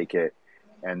 you can stake it,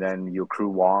 and then you accrue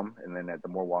WOM, and then the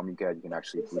more WOM you get, you can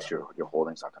actually boost your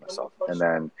holdings, that kind of stuff. And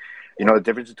then, the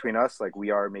difference between us, like we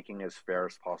are making it as fair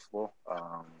as possible,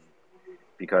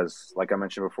 because like I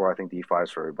mentioned before, I think DeFi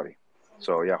is for everybody.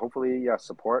 So yeah, hopefully,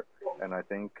 support, and I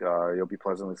think you'll be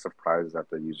pleasantly surprised at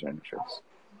the user interface.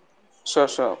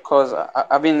 Sure. Because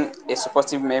I've been a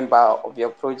supportive member of your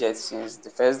project since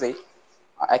the first day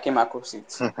I came across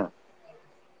it.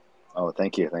 Oh,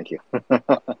 thank you. Okay.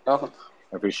 I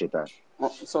appreciate that.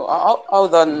 So how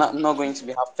that not going to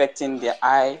be affecting the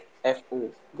IFO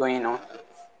going on?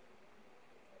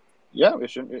 Yeah,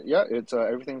 it should. Yeah, it's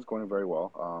everything's going very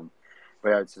well. But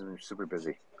yeah, it's super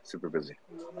busy.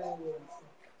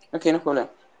 Okay, no problem.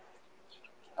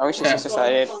 I wish you success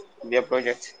ahead with your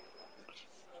project.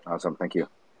 Awesome, thank you.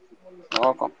 You're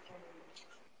welcome.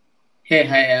 Hey,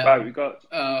 hi. Right, we got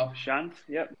Shant.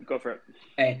 Yep, go for it.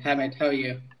 Hey, Hamid, how are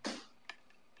you?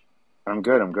 I'm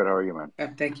good. How are you,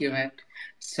 man? Thank you, Matt.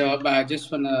 So I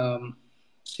just want to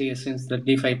see, since the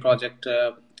DeFi project,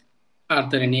 are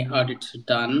there any audits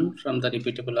done from the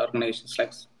reputable organizations,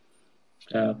 like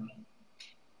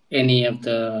any of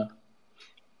the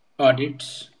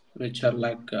audits which are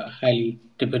like highly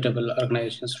reputable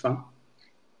organizations from?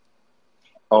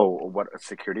 Oh, what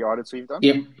security audits we've done?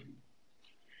 Yep.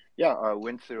 Yeah, I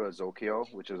went through a Zokio,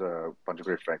 which is a bunch of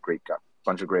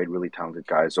great, really talented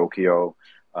guys. Zokio,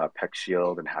 Peck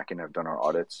Shield, and Hacken have done our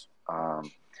audits.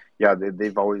 Yeah,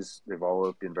 they've all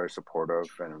been very supportive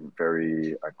and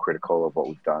very critical of what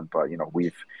we've done. But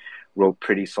we've wrote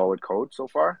pretty solid code so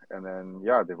far, and then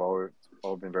yeah, they've all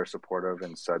been very supportive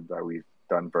and said that we've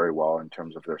done very well in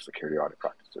terms of their security audit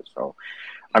practices. So,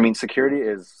 I mean, security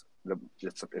is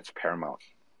it's paramount.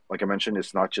 Like I mentioned,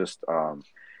 it's not just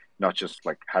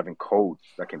like having code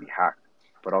that can be hacked,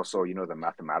 but also the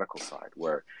mathematical side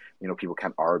where people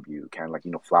can arb you, can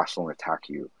flash loan attack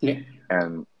you, Yeah.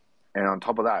 and on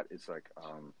top of that, it's like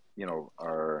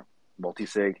our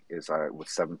multi-sig is with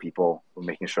 7 people. We're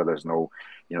making sure there's no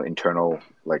internal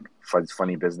like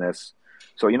funny business.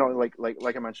 So like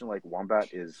I mentioned, like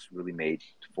Wombat is really made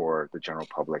for the general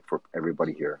public, for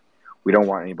everybody here. We don't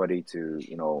want anybody to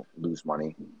lose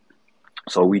money.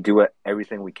 So we do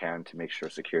everything we can to make sure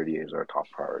security is our top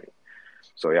priority.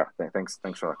 So yeah, thanks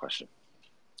for that question.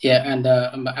 Yeah, and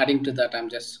I'm adding to that, I'm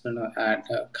just going to add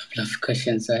a couple of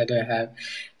questions I do have.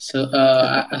 So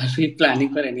are we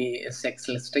planning for any sex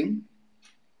listing?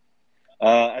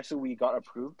 Actually, we got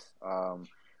approved.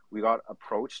 we got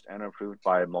approached and approved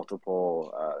by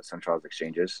multiple centralized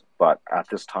exchanges, but at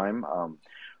this time,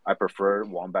 I prefer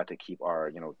Wombat to keep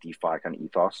our DeFi kind of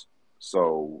ethos.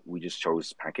 So we just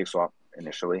chose PancakeSwap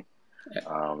initially.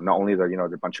 Not only they're they're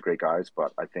a bunch of great guys,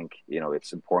 but I think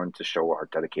it's important to show our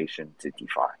dedication to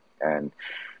DeFi. And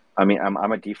I mean,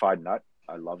 I'm a DeFi nut.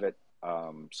 I love it.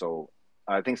 So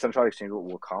I think centralized exchange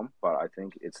will come, but I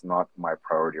think it's not my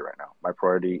priority right now. My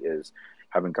priority is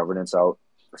having governance out,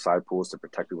 the side pools to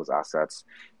protect people's assets,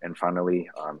 and finally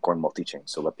going multi-chain.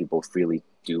 So let people freely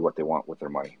do what they want with their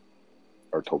money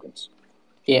or tokens.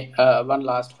 Yeah, one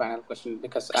last final question,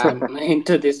 because I'm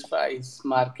into this price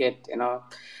market,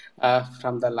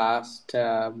 from the last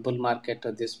bull market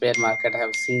to this bear market. I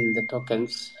have seen the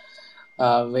tokens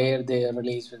where they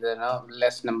release with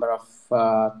less number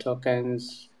of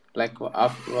tokens. Like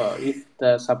if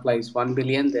the supply is 1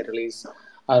 billion, they release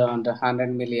around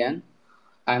 100 million.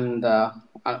 And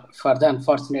for the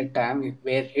unfortunate time, if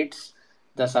bear hits,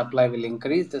 the supply will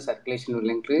increase, the circulation will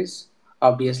increase.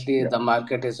 Obviously, the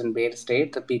market is in bear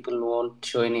state, the people won't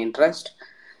show any interest.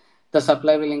 The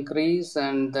supply will increase,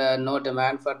 and no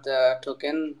demand for the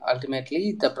token.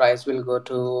 Ultimately, the price will go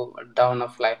to down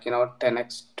of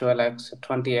 10x, 12x,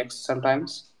 20x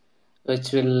sometimes,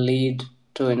 which will lead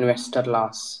to investor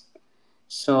loss.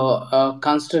 So,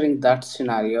 considering that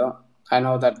scenario, I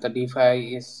know that the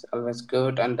DeFi is always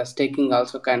good, and the staking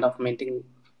also kind of minting.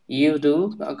 You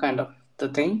do kind of the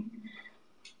thing.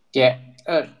 Yeah.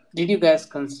 Did you guys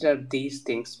consider these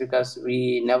things, because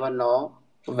we never know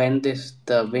when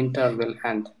the winter will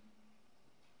end?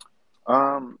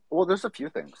 Well, there's a few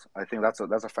things. I think that's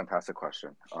a fantastic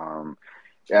question.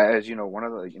 Yeah, as you know, one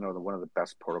of the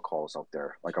best protocols out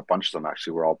there, like a bunch of them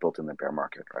actually, were all built in the bear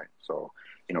market, right? So,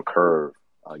 Curve,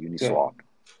 Uniswap,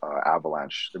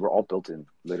 Avalanche, they were all built in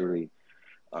literally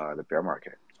the bear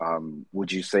market.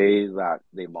 Would you say that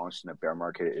they launched in a bear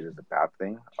market is a bad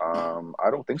thing? I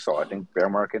don't think so. I think bear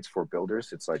markets for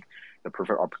builders, it's like the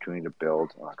perfect opportunity to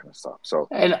build and that kind of stuff. So,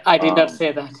 And I did not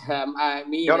say that. I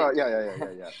mean, no,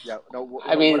 yeah. No,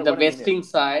 I mean the what I mean vesting is,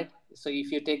 side. So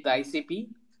if you take the ICP,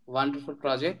 wonderful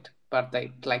project, but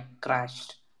they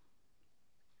crashed.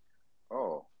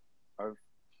 oh, I've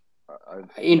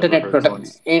never Internet heard someone.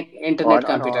 internet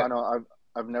I know. computer.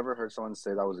 I've never heard someone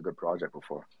say that was a good project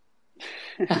before.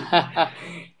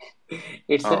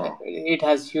 It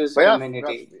has huge But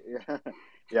community.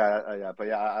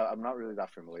 But I'm not really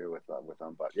that familiar with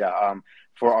them. But yeah,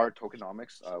 for our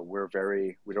tokenomics,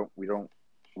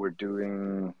 we're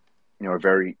doing a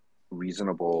very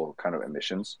reasonable kind of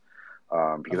emissions.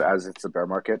 Because as it's a bear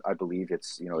market, I believe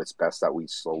it's best that we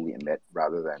slowly emit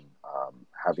rather than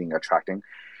having attracting.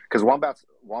 Because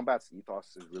Wombat's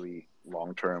ethos is really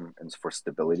long term and for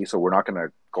stability. So we're not going to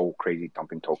go crazy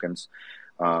dumping tokens.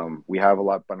 We have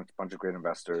bunch of great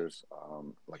investors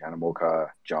like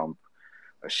Animoca, Jump,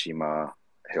 Ashima,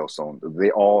 Hailstone.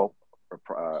 They all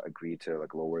agree to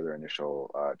lower their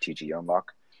initial TG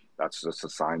unlock. That's just a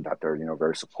sign that they're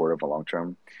very supportive of long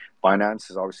term.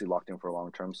 Binance is obviously locked in for a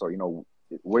long term. So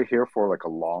we're here for a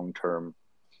long term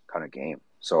kind of game.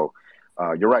 So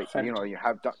you're right. You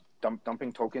have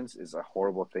dumping tokens is a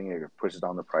horrible thing. It pushes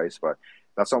down the price, but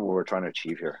that's not what we're trying to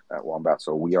achieve here at Wombat.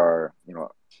 So we are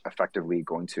effectively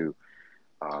going to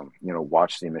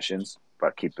watch the emissions,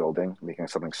 but keep building, making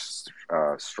something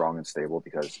strong and stable.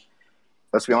 Because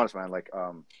let's be honest, man.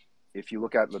 If you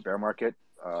look at the bear market,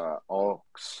 all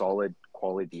solid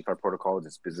quality DeFi protocols,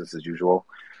 it's business as usual.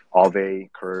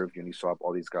 Aave, Curve, Uniswap,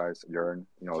 all these guys, Yearn,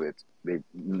 nothing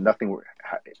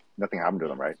happened to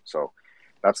them, right? So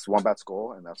that's Wombat's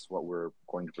goal, and that's what we're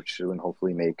going to pursue, and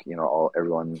hopefully make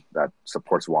everyone that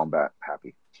supports Wombat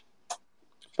happy.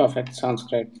 Perfect. Sounds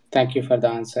great. Thank you for the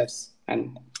answers.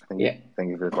 And thank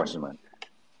you for the question, man.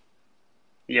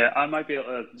 Yeah, I might be able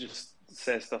to just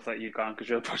say stuff that you can't because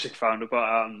you're a project founder,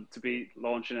 but to be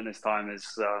launching in this time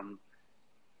is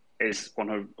 100%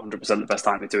 the best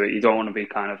time to do it. You don't want to be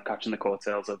kind of catching the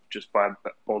coattails of just by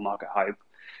bull market hype,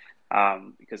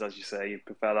 because as you say, you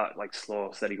prefer that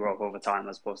slow, steady growth over time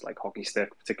as opposed to hockey stick,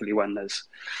 particularly when there's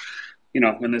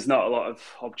not a lot of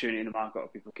opportunity in the market, or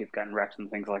people keep getting wrecked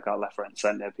and things like that left, right, and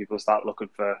centre. People start looking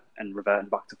for and reverting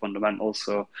back to fundamentals.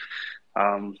 So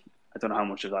I don't know how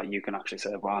much of that you can actually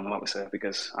say, but I'm allowed to say,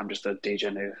 because I'm just a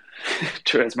DJ who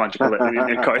trades magical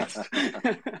new coins.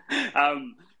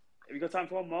 Have you got time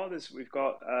for one more? We've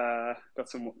got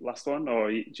some last one, or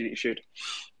do you need to shoot?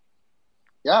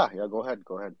 Yeah, go ahead.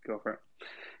 Go for it.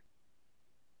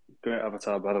 Great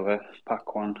avatar, by the way.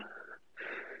 Pack one.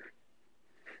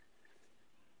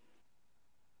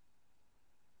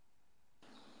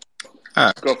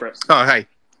 Go for it. Oh, hey.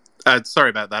 Sorry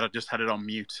about that. I just had it on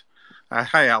mute.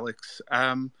 Hi, Alex.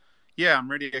 Yeah, I'm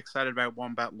really excited about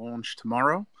Wombat launch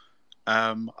tomorrow.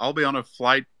 I'll be on a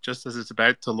flight just as it's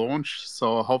about to launch,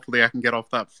 so hopefully I can get off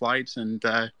that flight and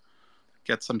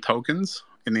get some tokens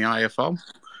in the IFO.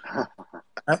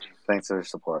 Thanks for your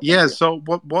support. Yeah, so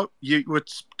what you were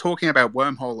talking about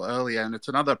Wormhole earlier, and it's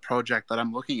another project that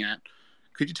I'm looking at.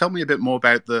 Could you tell me a bit more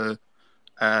about the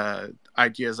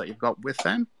ideas that you've got with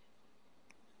them?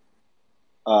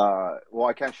 Well,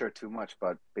 I can't share too much,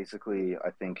 but basically,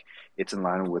 I think it's in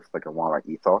line with like a Wombat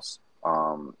ethos.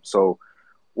 So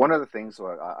one of the things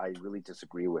that I really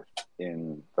disagree with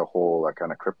in the whole like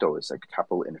kind of crypto is like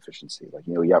capital inefficiency. Like,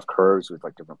 you know, you have curves with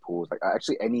like different pools. Like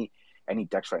actually any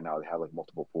DEX right now, they have like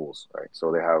multiple pools, right?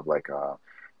 So they have like a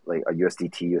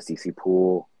USDT, USDC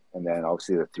pool, and then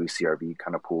obviously the 3CRV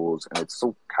kind of pools, and it's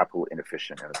so capital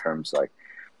inefficient in terms like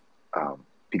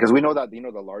because we know that, you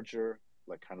know, the larger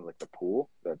like kind of like the pool,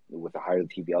 that with the higher the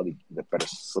TVL, the better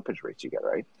slippage rates you get,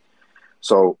 right?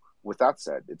 So with that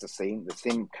said, it's the same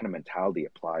kind of mentality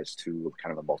applies to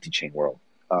kind of a multi-chain world.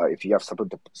 If you have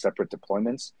separate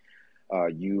deployments,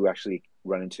 you actually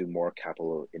run into more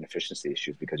capital inefficiency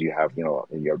issues because you have, you know,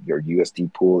 your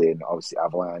USD pool in obviously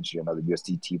Avalanche, you have another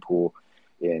USDT pool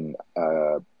in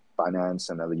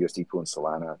Binance, another USD pool in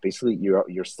Solana. Basically,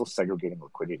 you're still segregating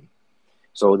liquidity.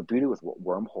 So the beauty with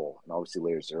Wormhole and obviously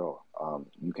Layer Zero,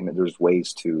 there's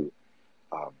ways to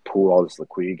pool all this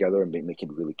liquidity together and make it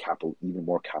really even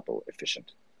more capital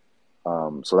efficient.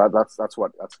 So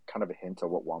that's kind of a hint of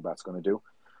what Wombat's going to do.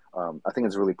 I think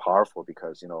it's really powerful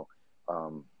because, you know,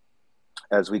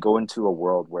 as we go into a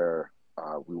world where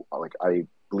I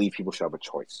believe people should have a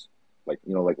choice. Like,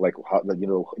 you know, like how, you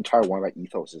know, entire Wombat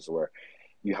ethos is where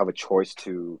you have a choice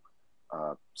to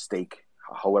stake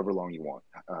however long you want.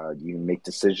 You make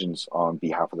decisions on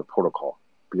behalf of the protocol,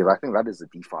 because I think that is the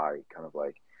DeFi kind of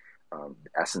like the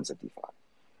essence of DeFi.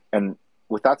 And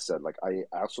with that said, like I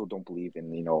also don't believe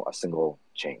in, you know, a single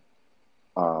chain.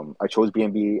 I chose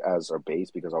BNB as our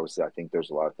base because obviously I think there's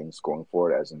a lot of things going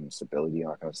for it, as in stability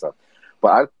and that kind of stuff.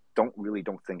 But I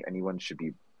don't think anyone should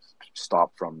be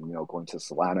stopped from, you know, going to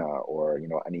Solana or, you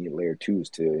know, any layer 2s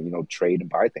to, you know, trade and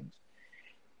buy things.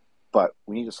 But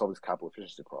we need to solve this capital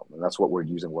efficiency problem, and that's what we're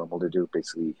using Wormhole to do.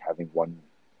 Basically, having one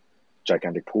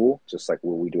gigantic pool, just like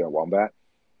what we do at Wombat,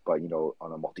 but, you know,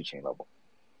 on a multi-chain level.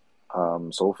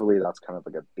 So hopefully that's kind of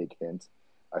like a big hint.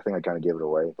 I think I kind of gave it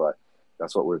away, but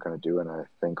that's what we're going to do. And I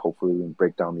think hopefully we can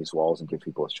break down these walls and give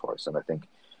people a choice. And I think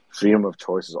freedom of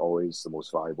choice is always the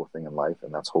most valuable thing in life,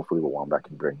 and that's hopefully what Wombat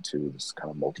can bring to this kind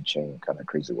of multi-chain kind of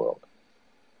crazy world.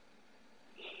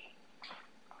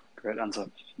 Great answer.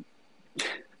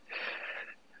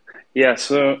 Yeah,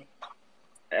 so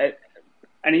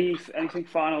anything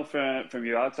final from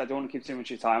you, Alex? I don't want to keep too much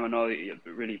of your time. I know that you're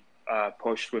really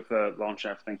pushed with the launch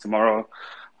and everything tomorrow.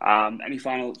 Any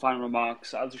final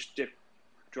remarks? I'll just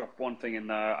drop one thing in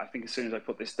there. I think as soon as I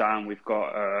put this down, we've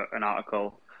got an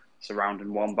article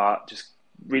surrounding Wombat. Just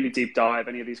really deep dive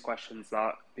any of these questions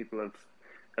that people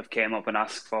have came up and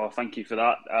asked for. Thank you for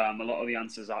that. A lot of the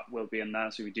answers that will be in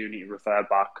there, so we do need to refer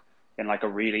back in like a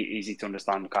really easy to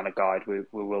understand kind of guide. We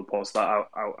will post that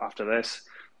out after this.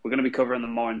 We're going to be covering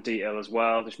them more in detail as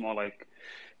well. There's more like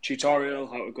tutorial,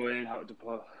 how to go in, how to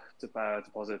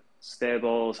deposit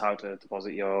stables, how to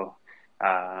deposit your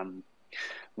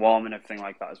WOM and everything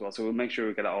like that as well. So we'll make sure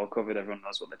we get it all covered. Everyone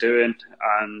knows what they're doing.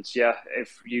 And yeah,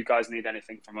 if you guys need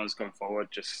anything from us going forward,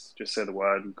 just say the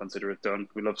word and consider it done.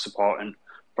 We love supporting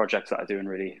projects that are doing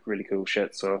really, really cool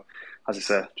shit. So as I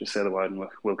say, just say the word and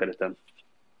we'll get it done.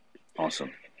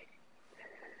 Awesome.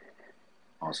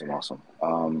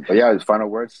 But yeah, final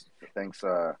words. Thanks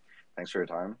for your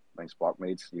time. Thanks,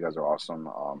 Blockmates. You guys are awesome.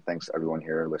 Thanks everyone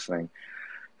here listening.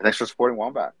 Thanks for supporting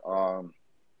Wombat.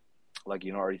 Like,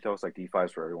 you know, our ethos, like DeFi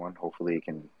is for everyone. Hopefully it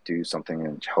can do something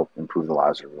and help improve the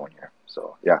lives of everyone here.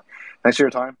 So yeah, thanks for your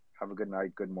time. Have a good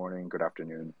night, good morning, good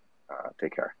afternoon.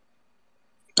 Take care.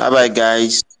 Bye bye,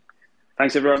 guys.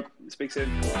 Thanks everyone. Speak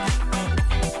soon.